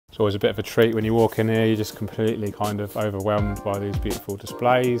always a bit of a treat when you walk in here. You're just completely kind of overwhelmed by these beautiful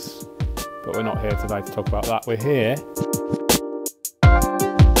displays. But we're not here today to talk about that. We're here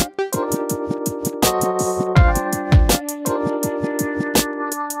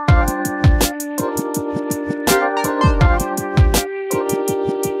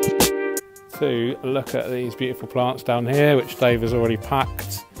to look at these beautiful plants down here, which Dave has already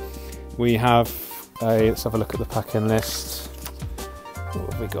packed. We have let's have a look at the packing list.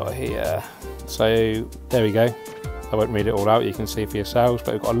 What have we got here? So there we go. I won't read it all out, you can see for yourselves,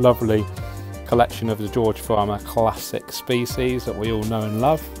 but we've got a lovely collection of the George Farmer classic species that we all know and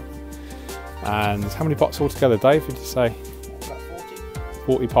love. And how many pots altogether, Dave, did you say? About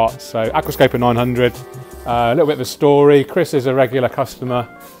 40 pots. So Aquascaper 900. A little bit of a story. Chris is a regular customer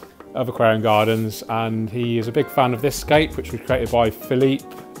of Aquarium Gardens, and he is a big fan of this scape, which was created by Filipe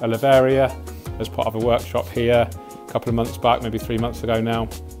Oliveira as part of a workshop here a couple of months back, maybe 3 months ago now.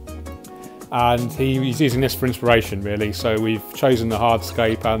 And he's using this for inspiration, really. So we've chosen the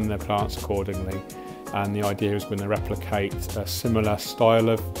hardscape and the plants accordingly. And the idea is we're going to replicate a similar style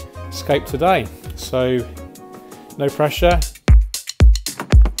of scape today. So no pressure.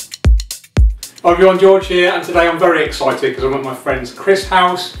 Hi everyone, George here, and today I'm very excited because I'm at my friend's Chris'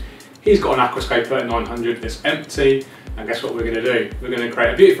 house. He's got an Aquascaper 900 that's empty, and guess what we're going to do? We're going to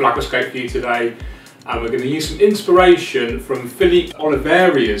create a beautiful aquascape for you today, and we're going to use some inspiration from Filipe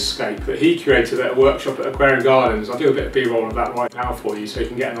Oliveira's scape that he created at a workshop at Aquarium Gardens. I'll do a bit of B-roll of that right now for you so you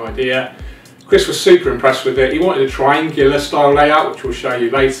can get an idea. Chris was super impressed with it. He wanted a triangular style layout, which we'll show you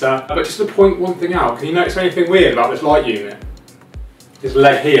later. But just to point one thing out, can you notice anything weird about this light unit? This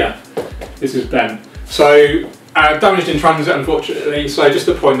leg here, this is bent. So damaged in transit, unfortunately, so just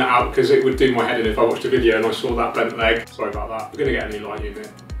to point that out because it would do my head in if I watched a video and I saw that bent leg. Sorry about that. We're going to get a new light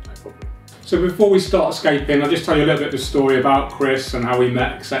unit, no problem. So before we start scaping, I'll just tell you a little bit of the story about Chris and how we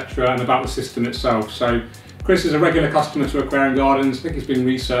met, etc., and about the system itself. So Chris is a regular customer to Aquarium Gardens. I think he's been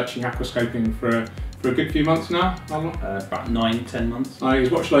researching aquascaping for a good few months now. about 9-10 months.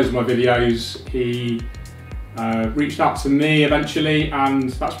 He's watched loads of my videos. He reached out to me eventually, and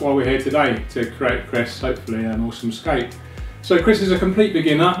that's why we're here today, to create Chris hopefully an awesome scape. So Chris is a complete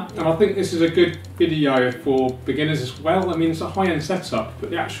beginner, and I think this is a good video for beginners as well. I mean, it's a high-end setup, but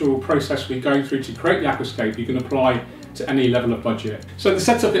the actual process we go through to create the aquascape you can apply to any level of budget. So the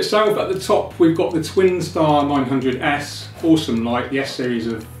setup itself, at the top we've got the Twin Star 900S, awesome light, the S series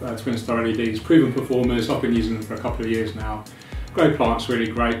of Twin Star LEDs, proven performers. I've been using them for a couple of years now. Grow plant's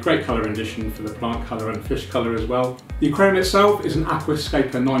really great colour rendition for the plant colour and fish colour as well. The aquarium itself is an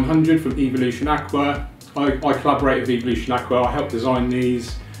Aquascaper 900 from Evolution Aqua. I collaborate with Evolution Aqua. I help design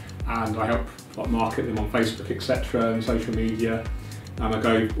these, and I help market them on Facebook, etc., and social media. And I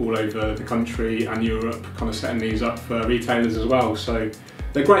go all over the country and Europe, kind of setting these up for retailers as well. So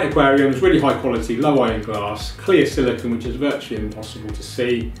they're great aquariums, really high quality, low iron glass, clear silicone, which is virtually impossible to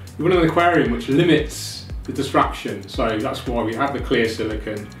see. We want an aquarium which limits the distraction, so that's why we have the clear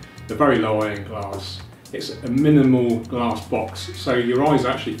silicone, the very low iron glass. It's a minimal glass box, so your eyes are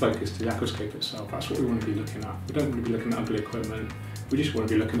actually focused to the aquascape itself. That's what we want to be looking at. We don't want to be looking at ugly equipment, we just want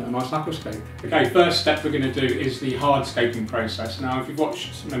to be looking at a nice aquascape. Okay, first step we're going to do is the hardscaping process. Now, if you've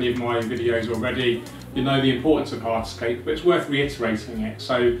watched many of my videos already, you know the importance of hardscape, but it's worth reiterating it.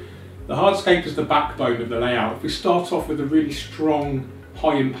 So the hardscape is the backbone of the layout. If we start off with a really strong,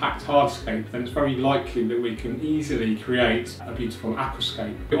 high impact hardscape, then it's very likely that we can easily create a beautiful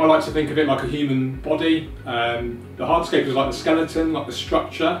aquascape. I like to think of it like a human body. The hardscape is like the skeleton, like the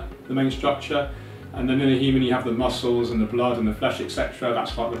structure, the main structure, and then in a human you have the muscles and the blood and the flesh, etc.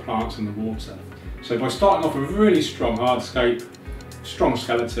 That's like the plants and the water. So by starting off with a really strong hardscape, strong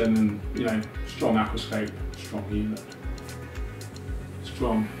skeleton, and strong aquascape, strong human.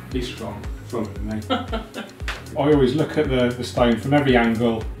 Strong, be strong, stronger than me. I always look at the stone from every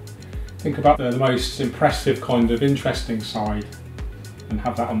angle, think about the most impressive, kind of interesting side, and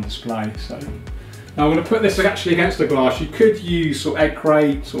have that on display. So now I'm going to put this actually against the glass. You could use sort of egg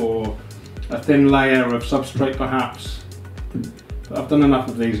crate or a thin layer of substrate perhaps, but I've done enough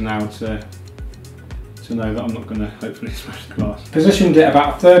of these now to know that I'm not going to hopefully smash the glass. Positioned it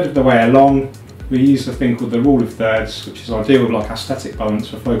about a third of the way along. We use a thing called the rule of thirds, which is ideal with like aesthetic balance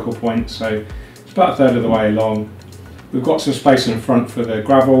for focal points. So about a third of the way along. We've got some space in front for the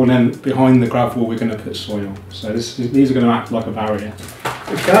gravel, and then behind the gravel we're going to put soil. So these are going to act like a barrier.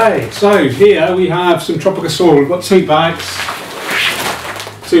 Okay, so here we have some tropical soil. We've got 2 bags,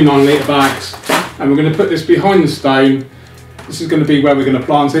 2 9-litre bags, and we're going to put this behind the stone. This is going to be where we're going to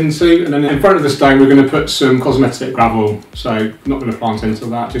plant into, and then in front of the stone we're going to put some cosmetic gravel. So I'm not going to plant into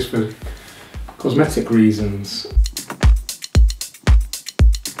that, just for cosmetic reasons.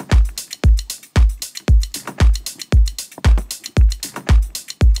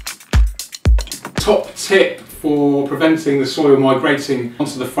 Top tip for preventing the soil migrating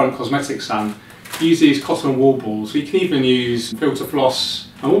onto the front cosmetic sand: use these cotton wall balls. You can even use filter floss,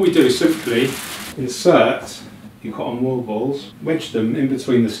 and what we do is simply insert your cotton wall balls, wedge them in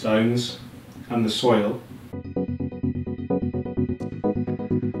between the stones and the soil.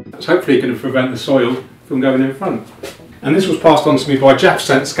 That's hopefully going to prevent the soil from going in front. And this was passed on to me by Jeff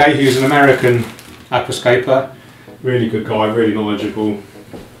Senske, who's an American aquascaper. Really good guy, really knowledgeable,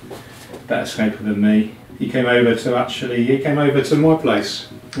 better scaper than me. He came over to my place,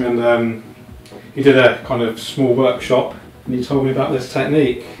 and he did a kind of small workshop, and he told me about this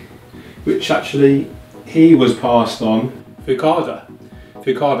technique, which actually he was passed on.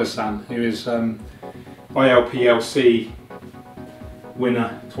 Fukawa-san, who is ILPLC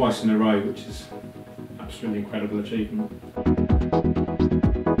winner twice in a row, which is absolutely incredible achievement.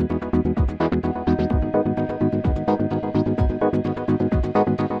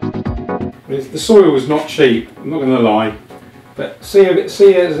 The soil was not cheap, I'm not going to lie, but see it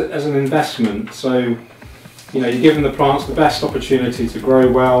as an investment. So, you know, you're giving the plants the best opportunity to grow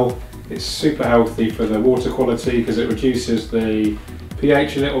well. It's super healthy for the water quality because it reduces the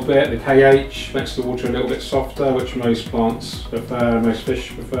pH a little bit, the KH, makes the water a little bit softer, which most plants prefer, most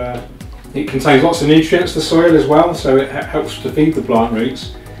fish prefer. It contains lots of nutrients, the soil as well, so it helps to feed the plant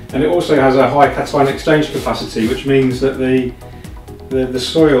roots. And it also has a high cation exchange capacity, which means that the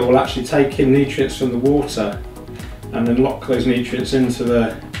soil will actually take in nutrients from the water and then lock those nutrients into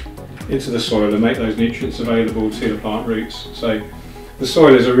the soil and make those nutrients available to the plant roots. So the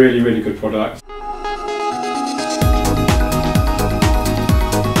soil is a really, really good product.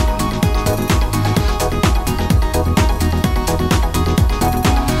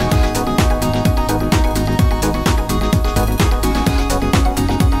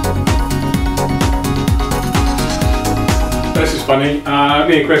 This is funny.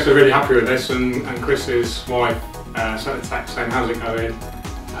 Me and Chris are really happy with this, and Chris's wife sent a text saying, "How's it going?"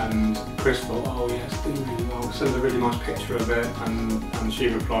 And Chris thought, "Oh yes, doing really well." Sends a really nice picture of it, and she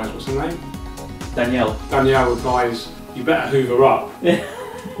replies, "What's her name?" Danielle. Danielle replies, "You better hoover up." Yeah.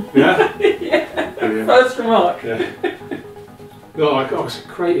 Yeah. Yeah. First remark. Yeah. Like, oh, it's a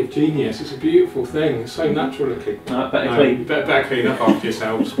creative genius. It's a beautiful thing. It's so natural looking. Better clean. You better clean up after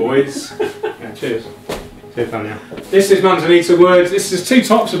yourselves, boys. Yeah, cheers. Cheers, Danielle. This is manzanita wood. This is two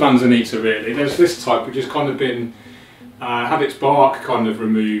types of manzanita really. There's this type which has kind of been had its bark kind of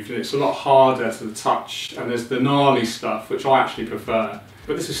removed, and it's a lot harder to the touch, and there's the gnarly stuff which I actually prefer.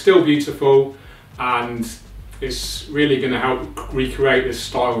 But this is still beautiful, and it's really going to help recreate this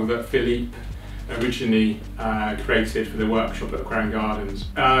style that Filipe originally created for the workshop at Aquarium Gardens.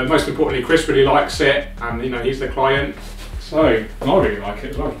 Most importantly, Chris really likes it, and you know, he's the client. So, I really like it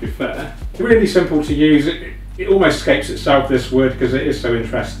as well, to be fair. It's really simple to use. It almost escapes itself, this wood, because it is so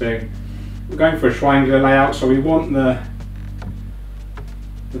interesting. We're going for a triangular layout, so we want the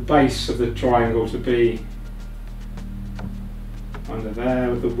base of the triangle to be under there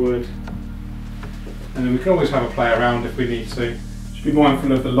with the wood. And then we can always have a play around if we need to. Just be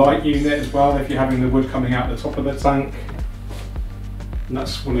mindful of the light unit as well, if you're having the wood coming out the top of the tank. And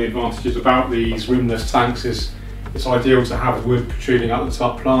that's one of the advantages about these rimless tanks, is it's ideal to have wood protruding out the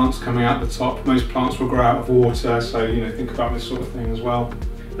top, plants coming out the top. Most plants will grow out of water, so you know, think about this sort of thing as well.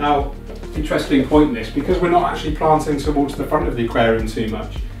 Now, interesting point in this, because we're not actually planting towards the front of the aquarium too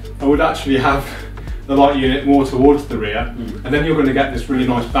much, I would actually have the light unit more towards the rear, and then you're going to get this really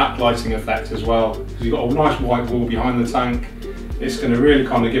nice backlighting effect as well, because you've got a nice white wall behind the tank. It's going to really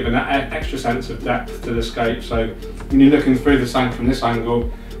kind of give an extra sense of depth to the scape. So when you're looking through the tank from this angle,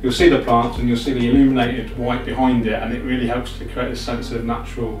 you'll see the plants and you'll see the illuminated white behind it, and it really helps to create a sense of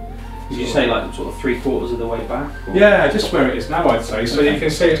natural. Did you say like sort of 3/4 of the way back? Or? Yeah, just where it is now, I'd say. So you can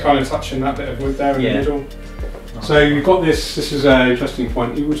see it's kind of touching that bit of wood there in the middle. So you've got this is an interesting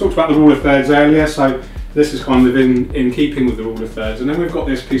point. We talked about the rule of thirds earlier, so this is kind of in keeping with the rule of thirds. And then we've got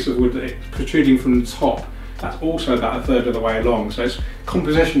this piece of wood that's protruding from the top. That's also about a third of the way along, so it's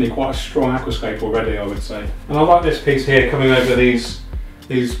compositionally quite a strong aquascape already, I would say. And I like this piece here coming over these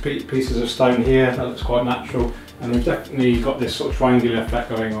pieces of stone here. That looks quite natural, and we've definitely got this sort of triangular effect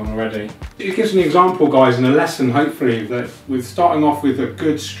going on already. It gives an example, guys, and a lesson hopefully, that with starting off with a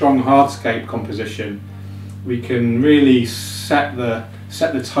good strong hardscape composition, we can really set the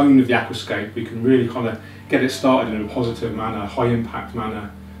tone of the aquascape. We can really kind of get it started in a positive manner, high impact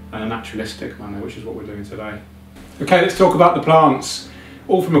manner, and a naturalistic manner, which is what we're doing today. Okay, let's talk about the plants.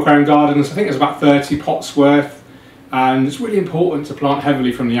 All from Aquarium Gardens. I think there's about 30 pots worth, and it's really important to plant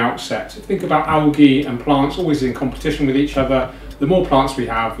heavily from the outset. So think about algae and plants always in competition with each other. The more plants we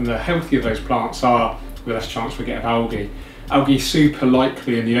have and the healthier those plants are, the less chance we get of algae. algae super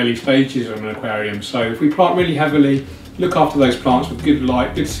likely in the early stages of an aquarium. So if we plant really heavily, look after those plants with good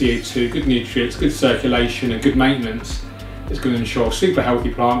light, good CO2, good nutrients, good circulation and good maintenance, it's going to ensure super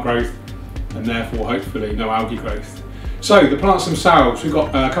healthy plant growth and therefore hopefully no algae growth. So the plants themselves, we've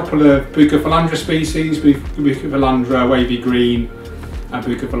got a couple of Bucophilandra species, Bucophilandra wavy green and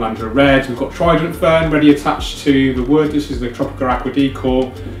Bucophilandra red. We've got trident fern ready attached to the wood. This is the Tropica aqua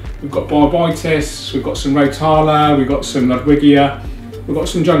decor. We've got Barbitis, we've got some Rotala, we've got some Ludwigia, we've got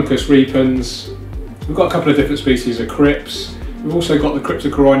some Juncus repens, we've got a couple of different species of crypts. We've also got the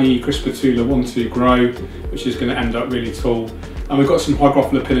Cryptocorini crispitula 1-2 grow, which is going to end up really tall. And we've got some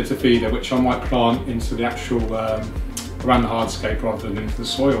Hygrophila pinnata, which I might plant into the actual, around the hardscape rather than into the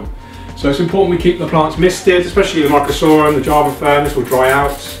soil. So it's important we keep the plants misted, especially the Microsorum, the Java fern. This will dry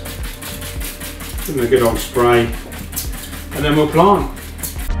out. Give them a good old spray. And then we'll plant.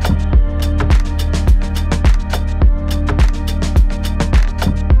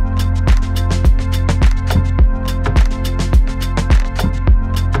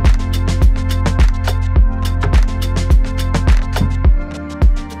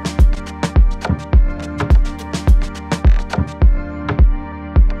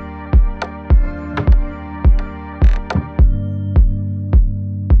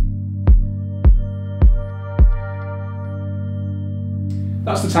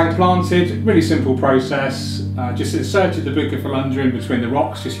 That's the tank planted, really simple process. Just inserted the Bucophilandra in between the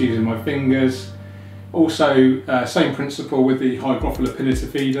rocks, just using my fingers. Also, same principle with the Hygrophila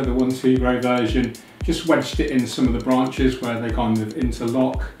pinnata, the 1-2 grow version. Just wedged it in some of the branches where they kind of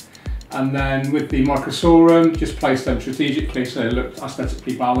interlock. And then with the Microsorum, just placed them strategically so they looked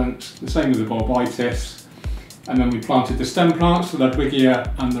aesthetically balanced. The same with the Barbitis. And then we planted the stem plants, the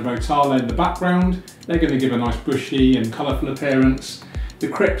Ludwigia and the Rotala in the background. They're going to give a nice bushy and colourful appearance. The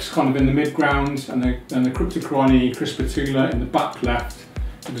crypts kind of in the mid-ground, and the Cryptocorini crispitula in the back left,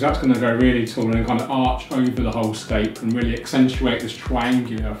 because that's going to go really tall and kind of arch over the whole scape and really accentuate this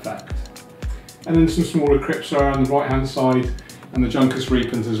triangular effect. And then some smaller crypts are on the right-hand side, and the Juncus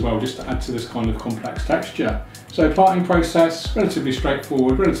repens as well, just to add to this kind of complex texture. So planting process, relatively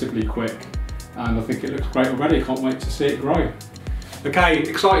straightforward, relatively quick, and I think it looks great already. Can't wait to see it grow. Okay,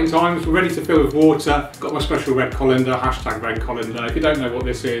 exciting times, we're ready to fill with water. Got my special red colander, #red colander. If you don't know what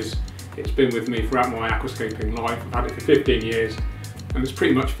this is, it's been with me throughout my aquascaping life. I've had it for 15 years and it's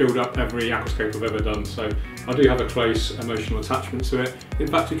pretty much filled up every aquascape I've ever done. So I do have a close emotional attachment to it. In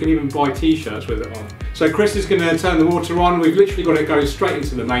fact, you can even buy t-shirts with it on. So Chris is going to turn the water on. We've literally got it go straight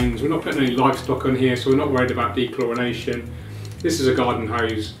into the mains. We're not putting any livestock on here, so we're not worried about dechlorination. This is a garden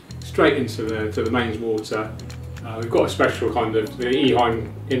hose, straight into the mains water. We've got a special kind of the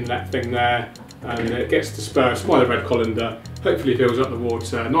Eheim inlet thing there, and it gets dispersed by the red colander, hopefully fills up the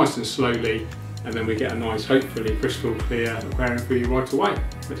water nice and slowly, and then we get a nice, hopefully crystal clear aquarium for you right away.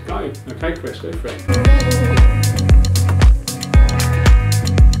 Let's go. Okay Chris, go for it.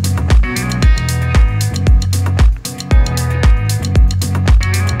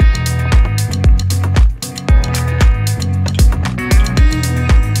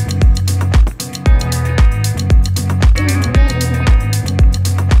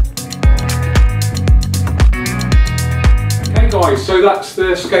 So that's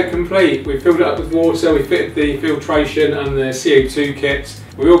the scape complete. We've filled it up with water, we fitted the filtration and the CO2 kit.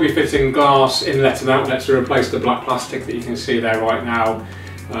 We will be fitting glass inlets and outlets to replace the black plastic that you can see there right now.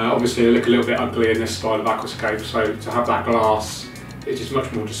 Obviously they look a little bit ugly in this style of aquascape, so to have that glass, it's just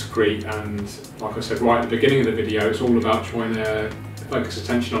much more discreet, and like I said right at the beginning of the video, it's all about trying to focus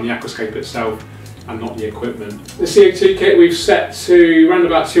attention on the aquascape itself and not the equipment. The CO2 kit we've set to around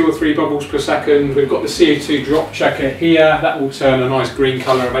about 2 or 3 bubbles per second. We've got the CO2 drop checker here. That will turn a nice green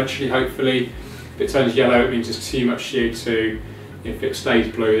colour eventually, hopefully. If it turns yellow, it means there's too much CO2. If it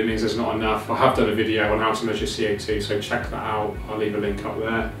stays blue, it means there's not enough. I have done a video on how to measure CO2, so check that out. I'll leave a link up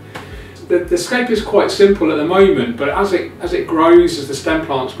there. The scape is quite simple at the moment, but as it grows, as the stem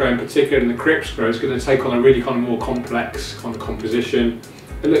plants grow in particular and the crypts grow, it's going to take on a really kind of more complex kind of composition.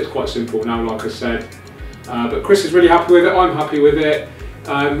 It looks quite simple now, like I said, but Chris is really happy with it, I'm happy with it.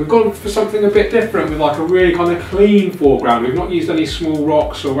 We've gone for something a bit different with like a really kind of clean foreground. We've not used any small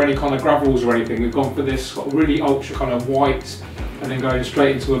rocks or any kind of gravels or anything. We've gone for this really ultra kind of white and then going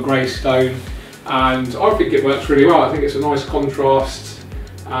straight into a grey stone. And I think it works really well. I think it's a nice contrast,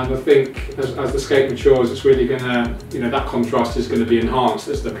 and I think as the scape matures, it's really going to, that contrast is going to be enhanced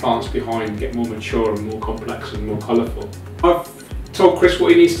as the plants behind get more mature and more complex and more colourful. I've told Chris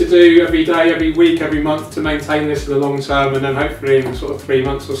what he needs to do every day, every week, every month to maintain this for the long term, and then hopefully in sort of 3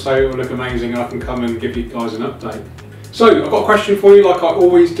 months or so it will look amazing and I can come and give you guys an update. So I've got a question for you, like I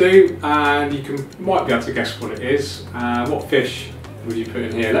always do, and you might be able to guess what it is. What fish would you put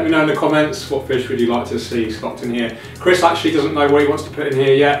in here? Let me know in the comments, what fish would you like to see stocked in here. Chris actually doesn't know what he wants to put in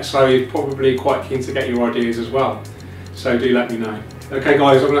here yet, so he's probably quite keen to get your ideas as well. So do let me know. Okay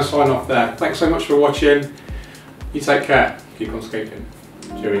guys, I'm going to sign off there. Thanks so much for watching. You take care. Keep on scaping.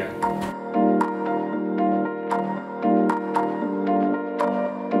 Cheerio.